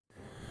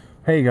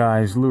Hey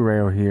guys, Lou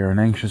Rayo here, an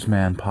Anxious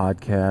Man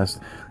podcast,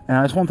 and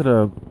I just wanted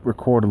to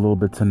record a little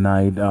bit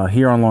tonight.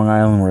 Here on Long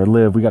Island where I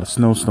live, we got a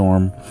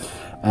snowstorm,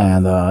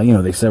 and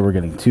they said we're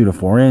getting 2 to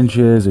 4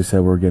 inches. They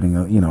said we're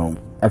getting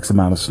X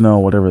amount of snow,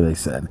 whatever they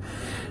said.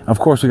 Of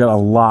course, we got a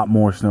lot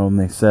more snow than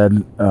they said.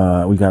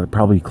 We got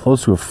probably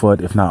close to a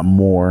foot, if not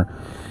more.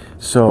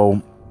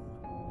 So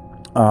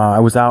I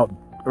was out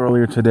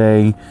earlier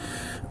today.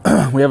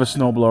 We have a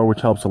snowblower,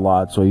 which helps a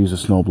lot, so I use a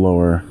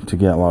snowblower to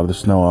get a lot of the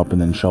snow up and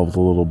then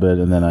shovel a little bit,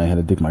 and then I had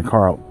to dig my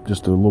car out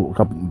just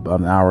about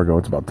an hour ago.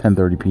 It's about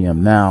 10:30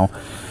 p.m. now,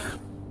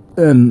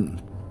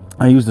 and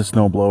I used the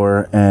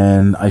snowblower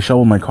and I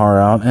shoveled my car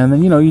out, and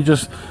then you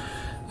just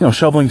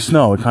shoveling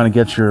snow, it kind of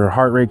gets your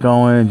heart rate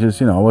going.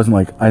 Just it wasn't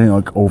like I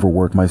didn't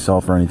overwork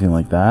myself or anything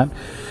like that.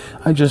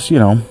 I just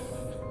I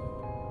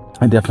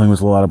definitely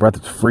was a lot of breath.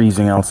 It's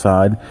freezing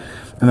outside,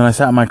 and then I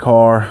sat in my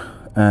car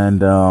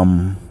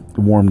and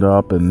warmed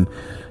up and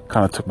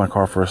kind of took my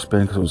car for a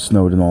spin because it was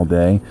snowed in all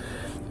day.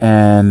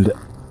 And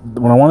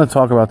what I want to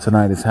talk about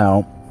tonight is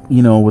how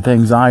with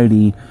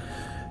anxiety,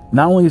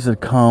 not only does it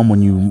come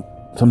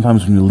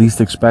sometimes when you least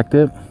expect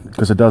it,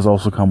 because it does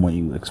also come when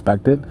you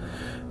expect it.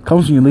 It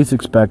comes when you least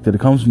expect it. It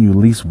comes when you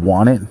least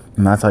want it,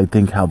 and that's, I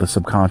think, how the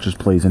subconscious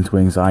plays into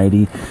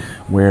anxiety,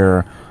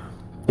 where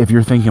if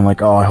you're thinking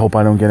like, oh, I hope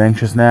I don't get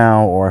anxious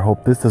now, or I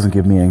hope this doesn't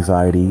give me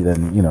anxiety,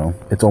 then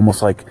it's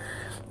almost like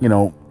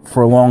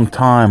for a long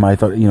time, I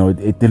thought,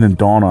 it didn't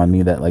dawn on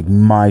me that, like,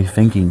 my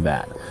thinking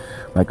that,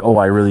 like, oh,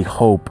 I really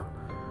hope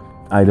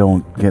I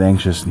don't get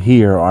anxious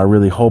here, or I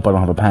really hope I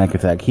don't have a panic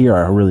attack here,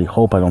 or I really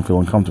hope I don't feel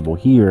uncomfortable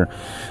here,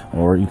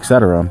 or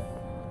etc.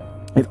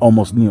 It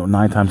almost,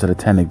 9 times out of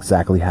 10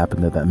 exactly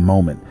happened at that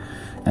moment.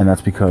 And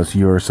that's because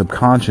your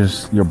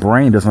subconscious, your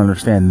brain doesn't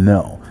understand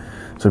no.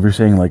 So if you're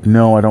saying, like,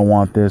 no, I don't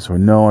want this, or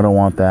no, I don't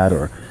want that,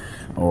 or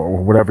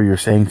whatever you're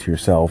saying to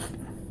yourself,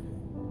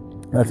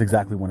 that's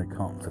exactly when it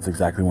comes. That's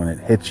exactly when it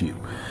hits you.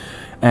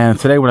 And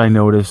today what I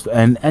noticed,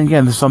 and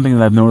again, this is something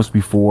that I've noticed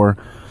before,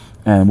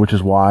 and which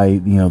is why,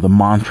 the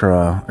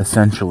mantra,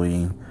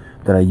 essentially,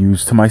 that I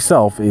use to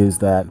myself is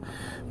that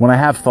when I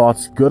have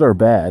thoughts, good or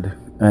bad,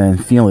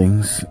 and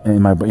feelings,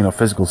 in my,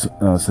 physical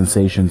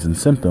sensations and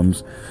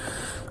symptoms,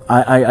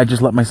 I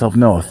just let myself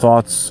know,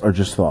 thoughts are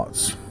just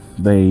thoughts.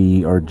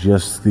 They are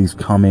just these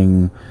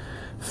coming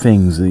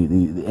things,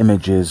 the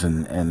images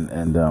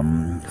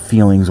and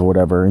feelings or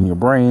whatever in your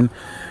brain,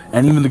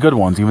 and even the good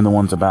ones, even the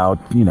ones about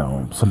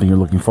something you're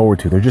looking forward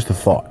to, they're just a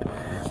thought.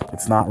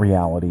 It's not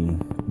reality.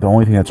 The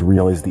only thing that's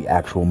real is the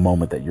actual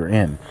moment that you're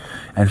in.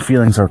 And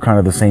feelings are kind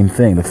of the same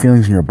thing. The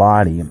feelings in your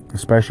body,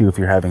 especially if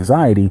you have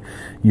anxiety,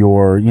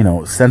 you're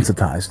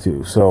sensitized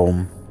to.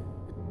 So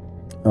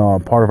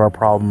part of our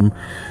problem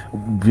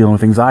dealing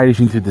with anxiety is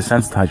you need to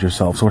desensitize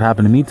yourself. So what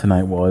happened to me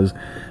tonight was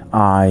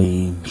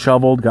I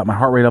shoveled, got my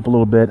heart rate up a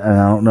little bit, and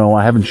I don't know,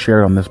 I haven't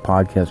shared on this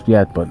podcast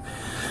yet, but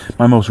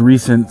my most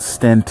recent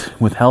stint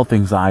with health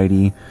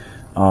anxiety,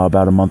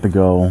 about a month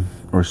ago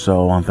or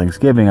so on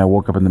Thanksgiving, I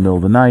woke up in the middle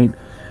of the night.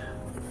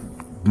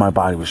 My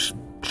body was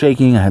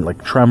shaking. I had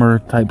like tremor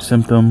type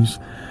symptoms,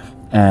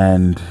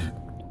 and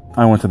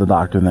I went to the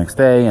doctor the next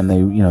day, and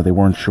they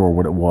weren't sure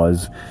what it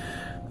was.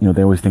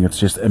 They always think it's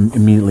just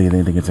immediately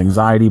they think it's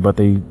anxiety, but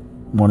they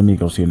wanted me to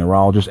go see a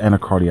neurologist and a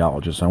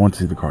cardiologist. So I went to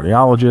see the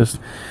cardiologist.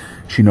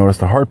 She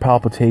noticed a heart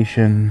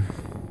palpitation,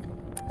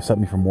 sent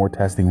me for more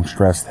testing with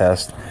stress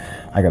test.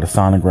 I got a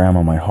sonogram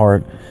on my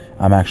heart.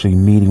 I'm actually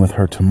meeting with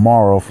her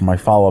tomorrow for my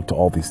follow-up to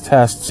all these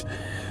tests,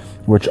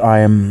 which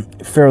I am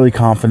fairly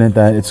confident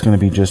that it's going to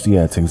be just,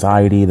 it's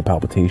anxiety. The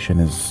palpitation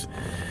is,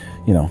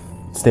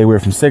 stay away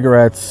from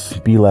cigarettes,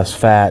 be less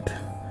fat,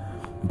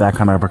 that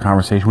kind of a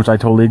conversation, which I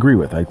totally agree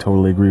with. I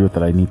totally agree with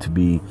that. I need to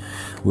be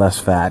less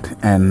fat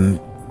and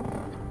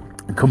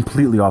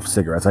completely off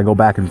cigarettes. I go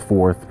back and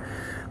forth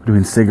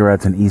between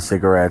cigarettes and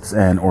e-cigarettes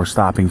or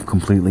stopping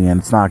completely,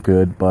 and it's not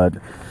good, but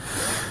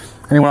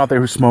anyone out there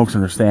who smokes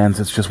understands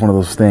it's just one of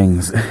those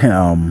things.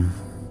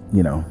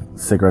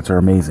 Cigarettes are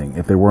amazing.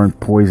 If they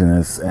weren't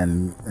poisonous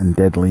and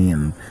deadly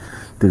and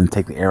didn't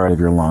take the air out of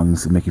your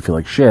lungs and make you feel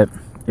like shit,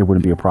 it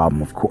wouldn't be a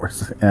problem, of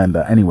course. And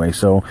anyway,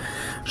 so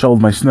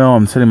shoveled my snow.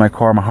 I'm sitting in my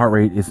car. My heart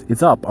rate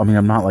it's up. I mean,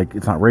 I'm not like,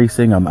 it's not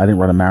racing. I didn't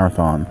run a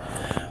marathon.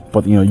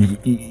 But,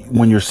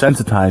 when you're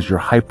sensitized, you're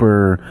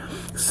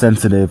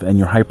hypersensitive and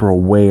you're hyper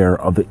aware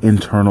of the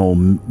internal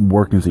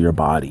workings of your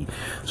body.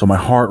 So my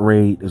heart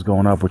rate is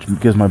going up, which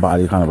gives my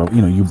body kind of a,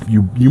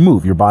 you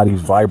move. Your body's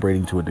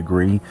vibrating to a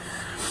degree.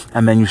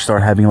 And then you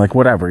start having like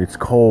whatever. It's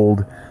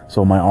cold.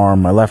 So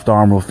my left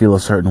arm will feel a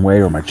certain way,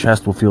 or my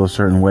chest will feel a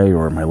certain way,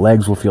 or my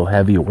legs will feel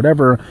heavy, or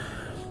whatever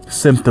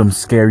symptoms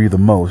scare you the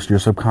most. Your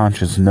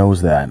subconscious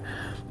knows that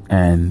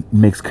and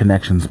makes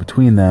connections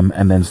between them,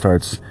 and then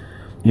starts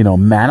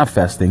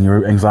manifesting.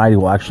 Your anxiety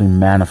will actually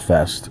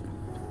manifest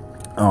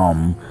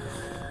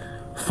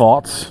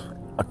thoughts,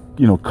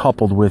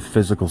 coupled with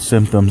physical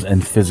symptoms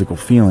and physical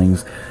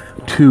feelings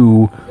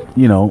to,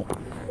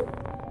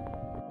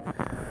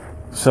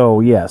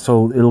 so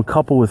it'll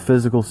couple with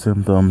physical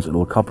symptoms,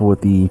 it'll couple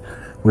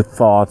with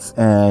thoughts,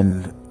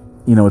 and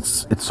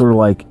it's sort of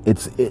like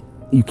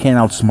you can't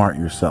outsmart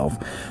yourself.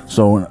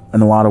 So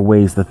in a lot of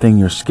ways, the thing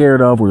you're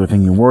scared of, or the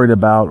thing you're worried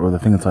about, or the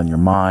thing that's on your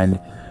mind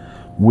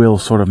will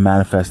sort of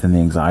manifest in the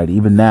anxiety.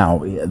 Even now,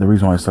 the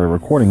reason why I started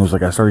recording was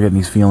like I started getting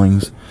these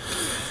feelings.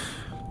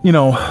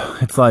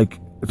 It's like,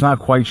 it's not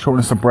quite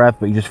shortness of breath,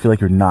 but you just feel like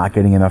you're not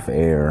getting enough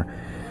air.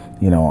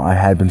 I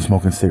had been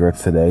smoking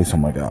cigarettes today, so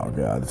I'm like, oh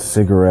God, it's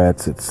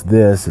cigarettes, it's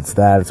this, it's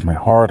that, it's my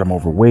heart, I'm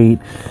overweight.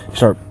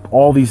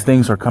 All these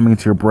things are coming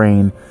into your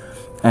brain,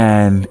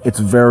 and it's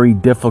very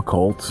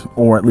difficult,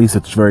 or at least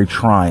it's very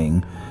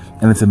trying.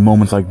 And it's in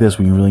moments like this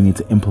when you really need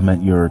to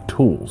implement your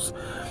tools.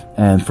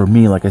 And for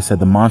me, like I said,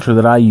 the mantra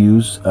that I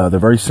use, they're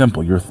very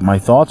simple. My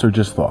thoughts are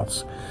just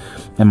thoughts,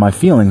 and my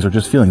feelings are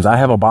just feelings. I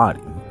have a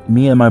body.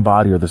 Me and my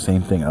body are the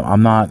same thing.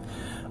 I'm not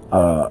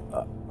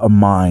a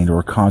mind or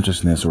a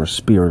consciousness or a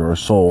spirit or a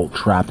soul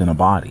trapped in a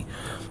body.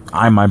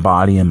 I'm my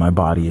body, and my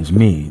body is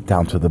me,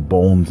 down to the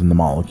bones and the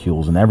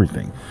molecules and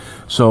everything.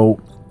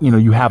 So,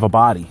 you have a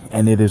body,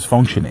 and it is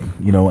functioning,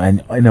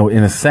 and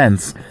in a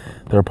sense,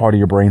 they're part of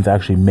your brain's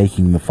actually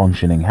making the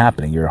functioning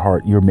happening. Your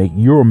heart, you're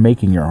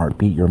making your heart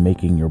beat, you're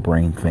making your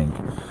brain think.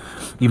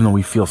 Even though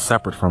we feel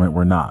separate from it,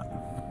 we're not.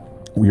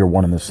 We are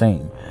one and the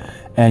same.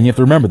 And you have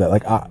to remember that,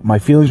 like, my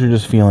feelings are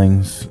just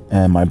feelings,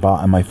 and my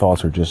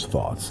thoughts are just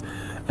thoughts.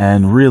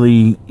 And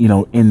really,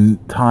 in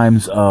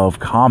times of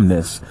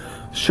calmness,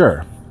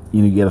 sure,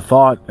 you get a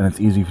thought, and it's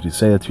easy for you to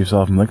say that to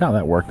yourself, and like, oh,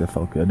 that worked, that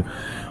felt good.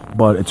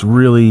 But it's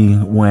really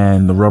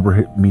when the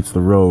rubber meets the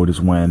road is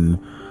when,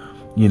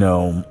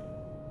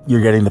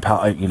 you're getting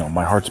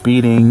my heart's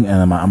beating,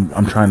 and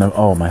I'm trying to,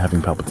 am I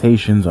having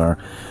palpitations, or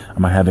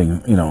am I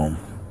having,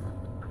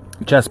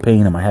 chest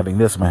pain? Am I having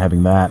this? Am I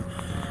having that?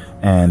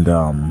 And,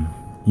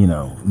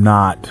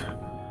 not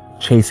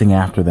chasing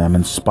after them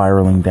and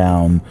spiraling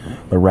down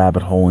the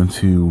rabbit hole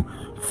into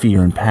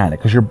fear and panic,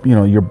 because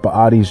your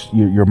body's,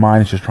 your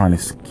mind is just trying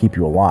to keep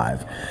you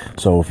alive.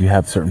 So if you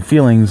have certain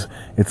feelings,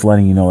 it's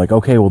letting you know, like,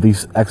 okay, well,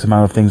 these X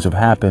amount of things have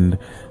happened,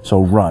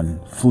 so run,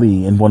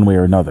 flee in one way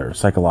or another,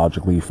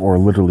 psychologically or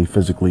literally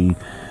physically,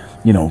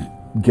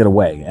 get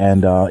away.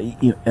 And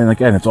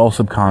again, it's all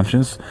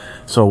subconscious.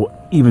 So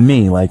even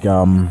me, like,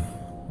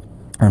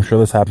 I'm sure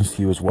this happens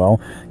to you as well.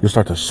 You'll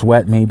start to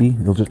sweat, maybe.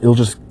 It'll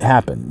just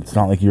happen. It's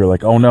not like you're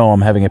like, oh no,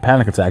 I'm having a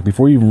panic attack.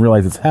 Before you even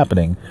realize it's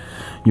happening,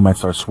 you might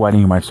start sweating,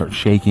 you might start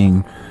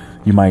shaking,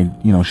 you might,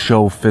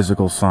 show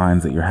physical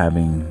signs that you're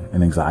having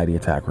an anxiety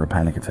attack or a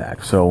panic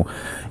attack. So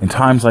in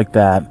times like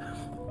that,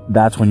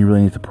 that's when you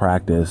really need to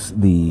practice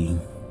the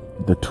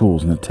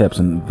tools and the tips.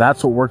 And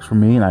that's what works for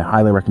me, and I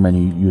highly recommend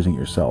you using it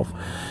yourself.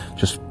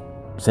 Just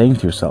saying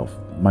to yourself,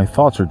 my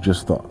thoughts are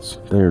just thoughts.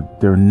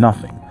 They're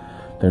nothing.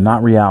 They're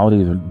not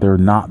reality. They're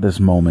not this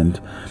moment.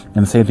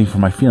 And the same thing for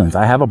my feelings.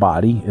 I have a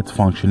body. It's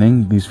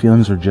functioning. These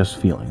feelings are just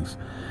feelings.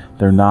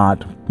 They're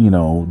not,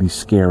 these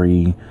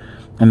scary,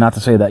 and not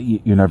to say that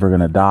you're never going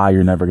to die,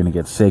 you're never going to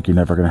get sick, you're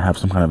never going to have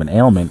some kind of an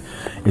ailment.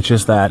 It's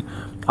just that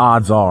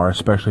odds are,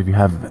 especially if you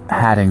have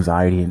had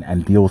anxiety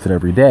and deal with it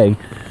every day,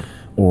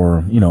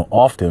 or,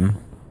 often,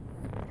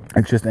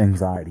 it's just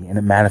anxiety, and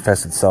it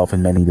manifests itself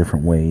in many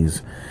different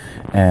ways.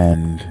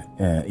 And,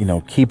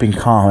 keeping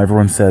calm,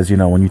 everyone says,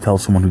 when you tell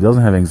someone who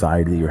doesn't have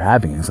anxiety that you're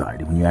having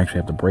anxiety, when you actually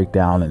have to break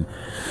down and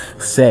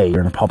say you're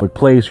in a public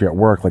place, you're at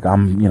work, like,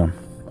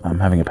 I'm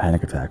having a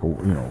panic attack,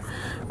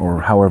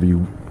 or however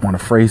you want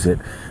to phrase it,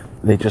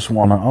 they just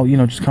want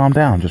to, just calm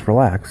down, just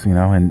relax,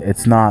 and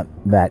it's not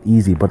that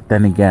easy. But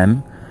then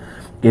again,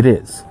 it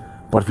is.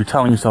 But if you're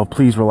telling yourself,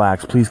 please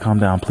relax, please calm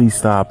down, please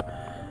stop,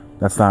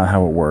 that's not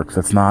how it works.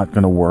 That's not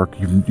going to work.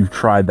 You've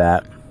tried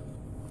that.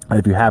 And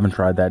if you haven't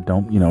tried that,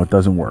 it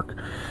doesn't work.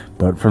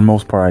 But for the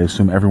most part, I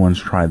assume everyone's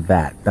tried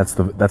that. That's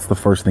the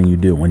first thing you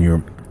do when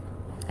you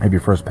have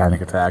your first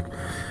panic attack.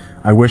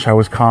 I wish I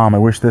was calm. I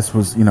wish this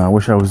was, I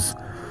wish I was,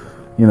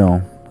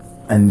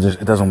 and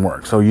just, it doesn't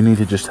work. So you need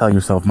to just tell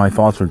yourself, my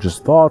thoughts are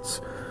just thoughts.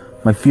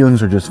 My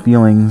feelings are just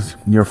feelings.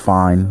 You're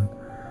fine.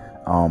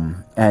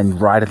 And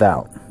ride it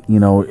out.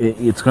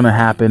 It's going to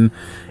happen.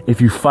 If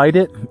you fight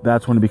it,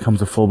 that's when it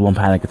becomes a full-blown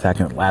panic attack,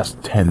 and it lasts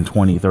 10,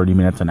 20, 30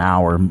 minutes, an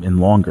hour, and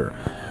longer.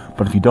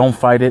 But if you don't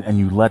fight it and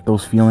you let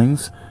those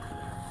feelings,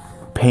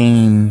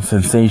 pain,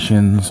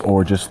 sensations,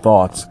 or just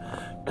thoughts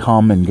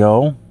come and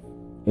go,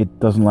 it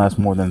doesn't last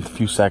more than a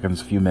few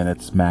seconds, a few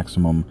minutes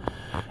maximum,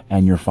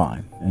 and you're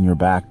fine. And you're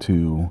back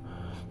to...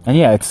 And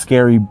yeah, it's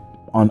scary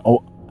on...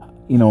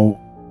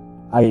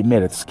 I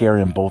admit it's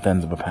scary on both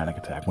ends of a panic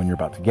attack. When you're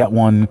about to get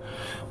one,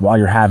 while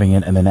you're having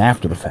it, and then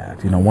after the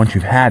fact. Once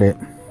you've had it,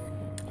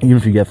 even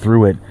if you get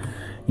through it,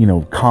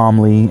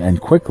 calmly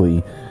and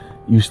quickly,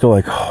 you still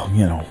like,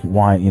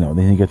 why,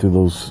 then you get through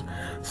those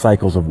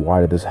cycles of why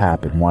did this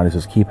happen? Why does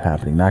this keep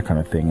happening? That kind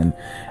of thing.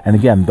 And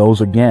again,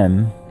 those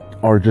again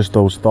are just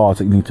those thoughts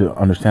that you need to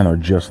understand are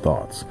just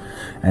thoughts.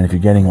 And if you're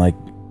getting like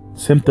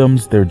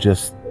symptoms, they're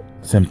just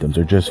symptoms.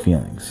 They're just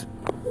feelings.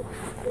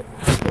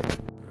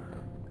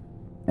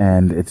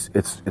 And it's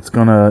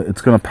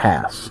gonna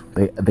pass.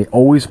 They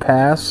always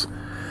pass,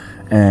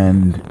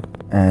 and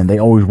and they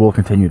always will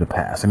continue to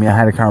pass. I mean, I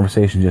had a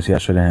conversation just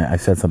yesterday, and I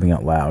said something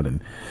out loud,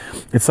 and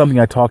it's something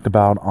I talked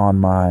about on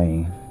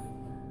my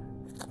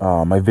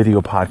my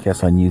video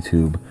podcast on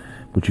YouTube,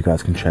 which you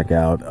guys can check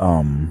out.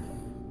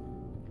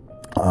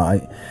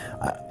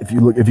 If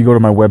you go to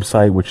my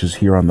website, which is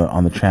here on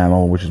the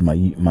channel, which is my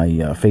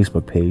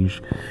Facebook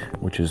page,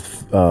 which is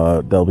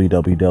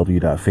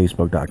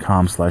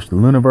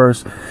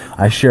www.facebook.com/theluniverse.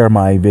 I share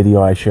my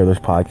video. I share this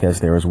podcast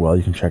there as well.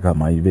 You can check out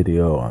my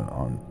video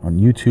on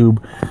YouTube,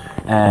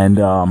 and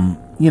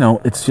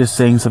it's just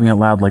saying something out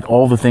loud. Like,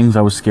 all the things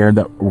I was scared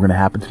that were going to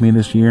happen to me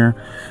this year,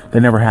 they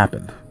never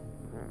happened.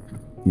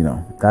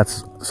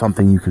 That's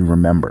something you can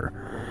remember.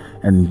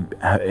 And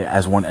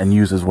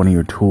use as one of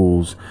your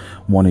tools,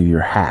 one of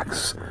your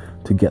hacks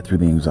to get through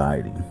the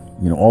anxiety.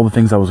 All the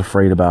things I was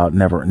afraid about,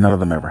 none of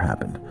them ever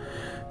happened.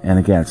 And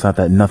again, it's not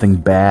that nothing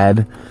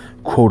bad,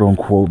 quote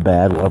unquote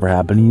bad, will ever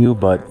happen to you,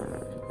 but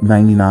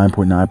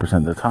 99.9%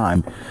 of the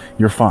time,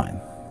 you're fine.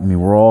 I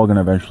mean, we're all going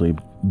to eventually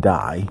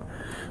die,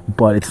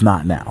 but it's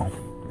not now.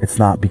 It's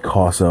not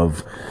because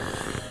of,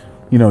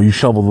 you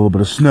shoveled a little bit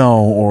of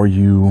snow, or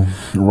you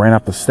ran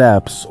up the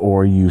steps,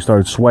 or you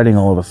started sweating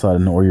all of a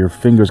sudden, or your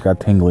fingers got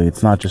tingly.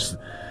 It's not just,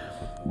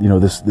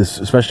 this,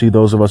 especially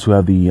those of us who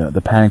have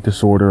the panic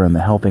disorder and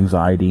the health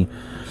anxiety,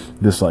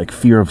 this like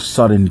fear of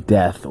sudden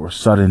death or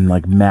sudden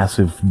like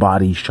massive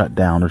body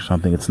shutdown or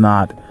something. It's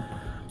not,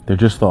 they're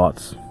just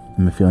thoughts,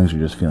 and the feelings are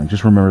just feelings.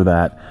 Just remember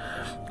that.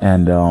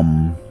 And,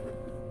 I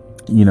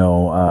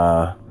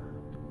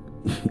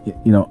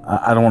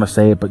don't want to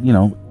say it, but,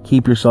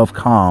 keep yourself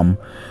calm,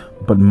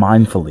 but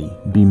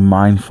be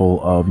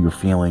mindful of your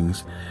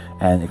feelings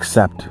and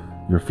accept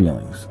your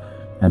feelings.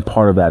 And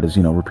part of that is,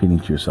 repeating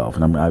to yourself.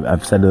 And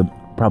I've said it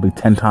probably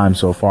 10 times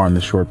so far in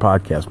this short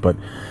podcast, but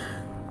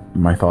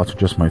my thoughts are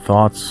just my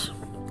thoughts,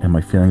 and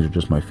my feelings are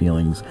just my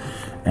feelings.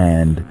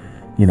 And,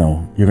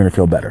 you're going to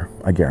feel better.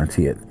 I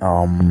guarantee it.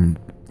 You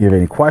have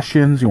any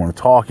questions, you want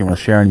to talk, you want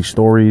to share any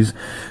stories,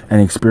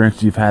 any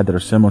experiences you've had that are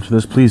similar to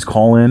this, please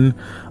call in.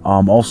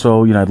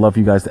 Also, I'd love for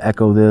you guys to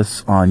echo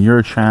this on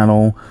your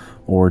channel,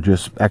 or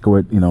just echo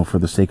it, for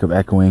the sake of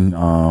echoing.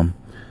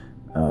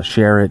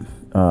 Share it.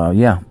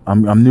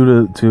 I'm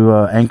new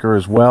to Anchor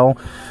as well.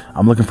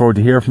 I'm looking forward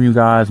to hearing from you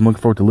guys. I'm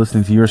looking forward to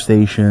listening to your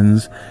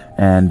stations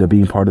and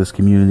being part of this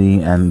community.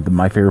 And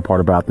my favorite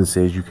part about this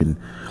is you can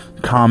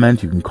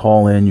comment, you can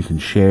call in, you can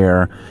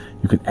share,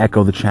 you can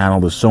echo the channel.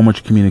 There's so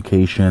much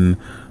communication.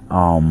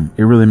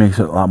 It really makes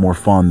it a lot more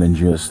fun than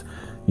just,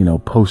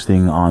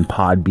 posting on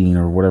Podbean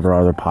or whatever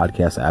other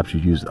podcast apps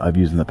I've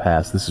used in the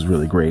past. This is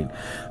really great.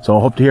 So I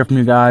hope to hear from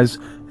you guys,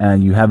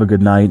 and you have a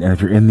good night. And if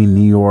you're in the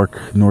New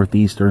York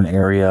northeastern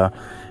area,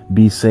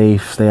 be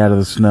safe, stay out of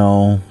the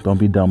snow, don't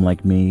be dumb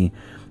like me,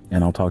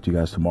 and I'll talk to you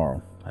guys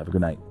tomorrow. Have a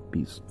good night.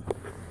 Peace.